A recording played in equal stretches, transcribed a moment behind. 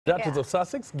Duchess of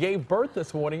Sussex gave birth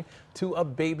this morning to a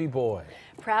baby boy.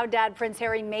 Proud dad Prince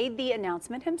Harry made the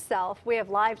announcement himself. We have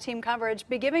live team coverage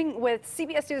beginning with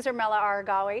CBS News' Hermela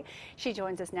Aregawi. She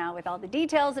joins us now with all the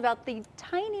details about the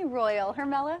tiny royal.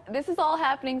 Hermela? This is all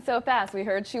happening so fast. We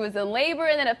heard she was in labor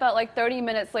and then it felt like 30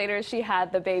 minutes later she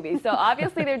had the baby. So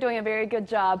obviously they're doing a very good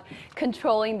job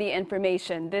controlling the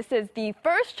information. This is the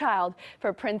first child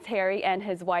for Prince Harry and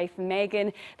his wife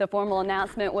Meghan. The formal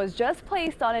announcement was just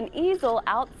placed on an easel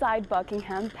outside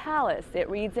Buckingham Palace. It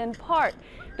reads in part,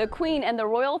 "The Queen and the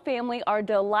royal family are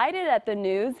delighted at the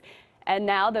news." And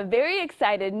now the very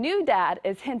excited new dad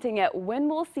is hinting at when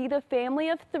we'll see the family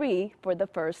of three for the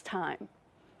first time.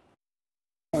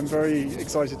 I'm very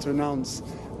excited to announce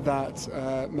that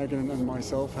Meghan and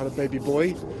myself had a baby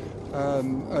boy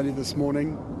early this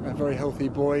morning, a very healthy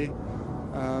boy.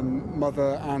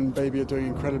 Mother and baby are doing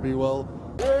incredibly well.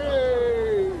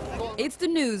 It's the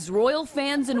news royal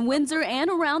fans in Windsor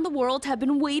and around the world have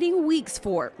been waiting weeks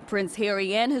for. Prince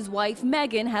Harry and his wife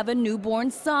Meghan have a newborn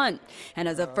son. And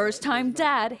as a first-time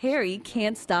dad, Harry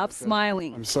can't stop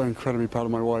smiling. I'm so incredibly proud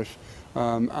of my wife.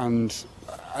 And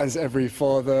as every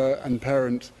father and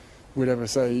parent would ever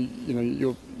say, you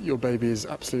know, your baby is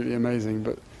absolutely amazing.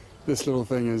 But this little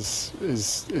thing is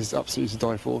absolutely to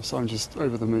die for, so I'm just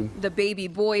over the moon. The baby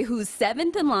boy, who's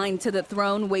seventh in line to the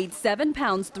throne, weighed 7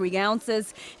 pounds 3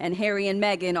 ounces, and Harry and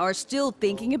Meghan are still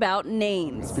thinking about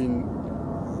names. It's been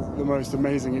the most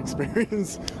amazing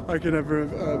experience I could ever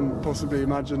possibly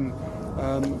imagine.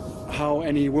 How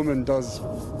any woman does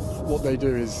what they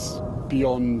do is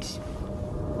beyond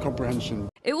comprehension.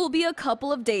 It will be a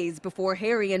couple of days before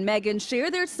Harry and Meghan share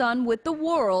their son with the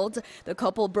world. The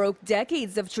couple broke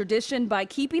decades of tradition by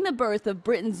keeping the birth of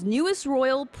Britain's newest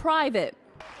royal private.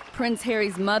 Prince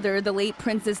Harry's mother, the late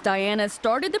Princess Diana,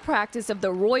 started the practice of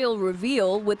the royal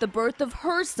reveal with the birth of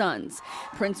her sons.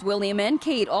 Prince William and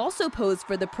Kate also posed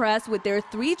for the press with their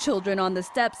 3 children on the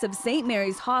steps of St.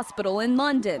 Mary's Hospital in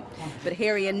London. But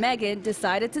Harry and Meghan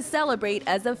decided to celebrate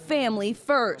as a family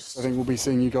first. I think we'll be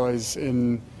seeing you guys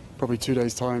in probably 2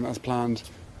 days' time as planned,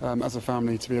 as a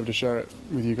family, to be able to share it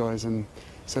with you guys and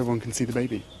so everyone can see the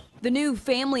baby. The new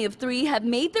family of 3 have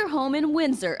made their home in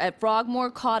Windsor at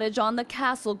Frogmore Cottage on the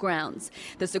castle grounds.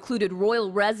 The secluded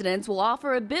royal residence will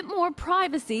offer a bit more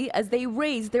privacy as they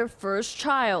raise their first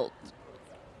child.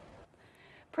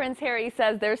 Prince Harry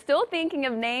says they're still thinking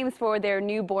of names for their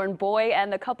newborn boy,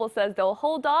 and the couple says they'll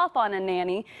hold off on a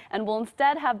nanny and will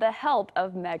instead have the help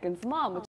of Meghan's mom.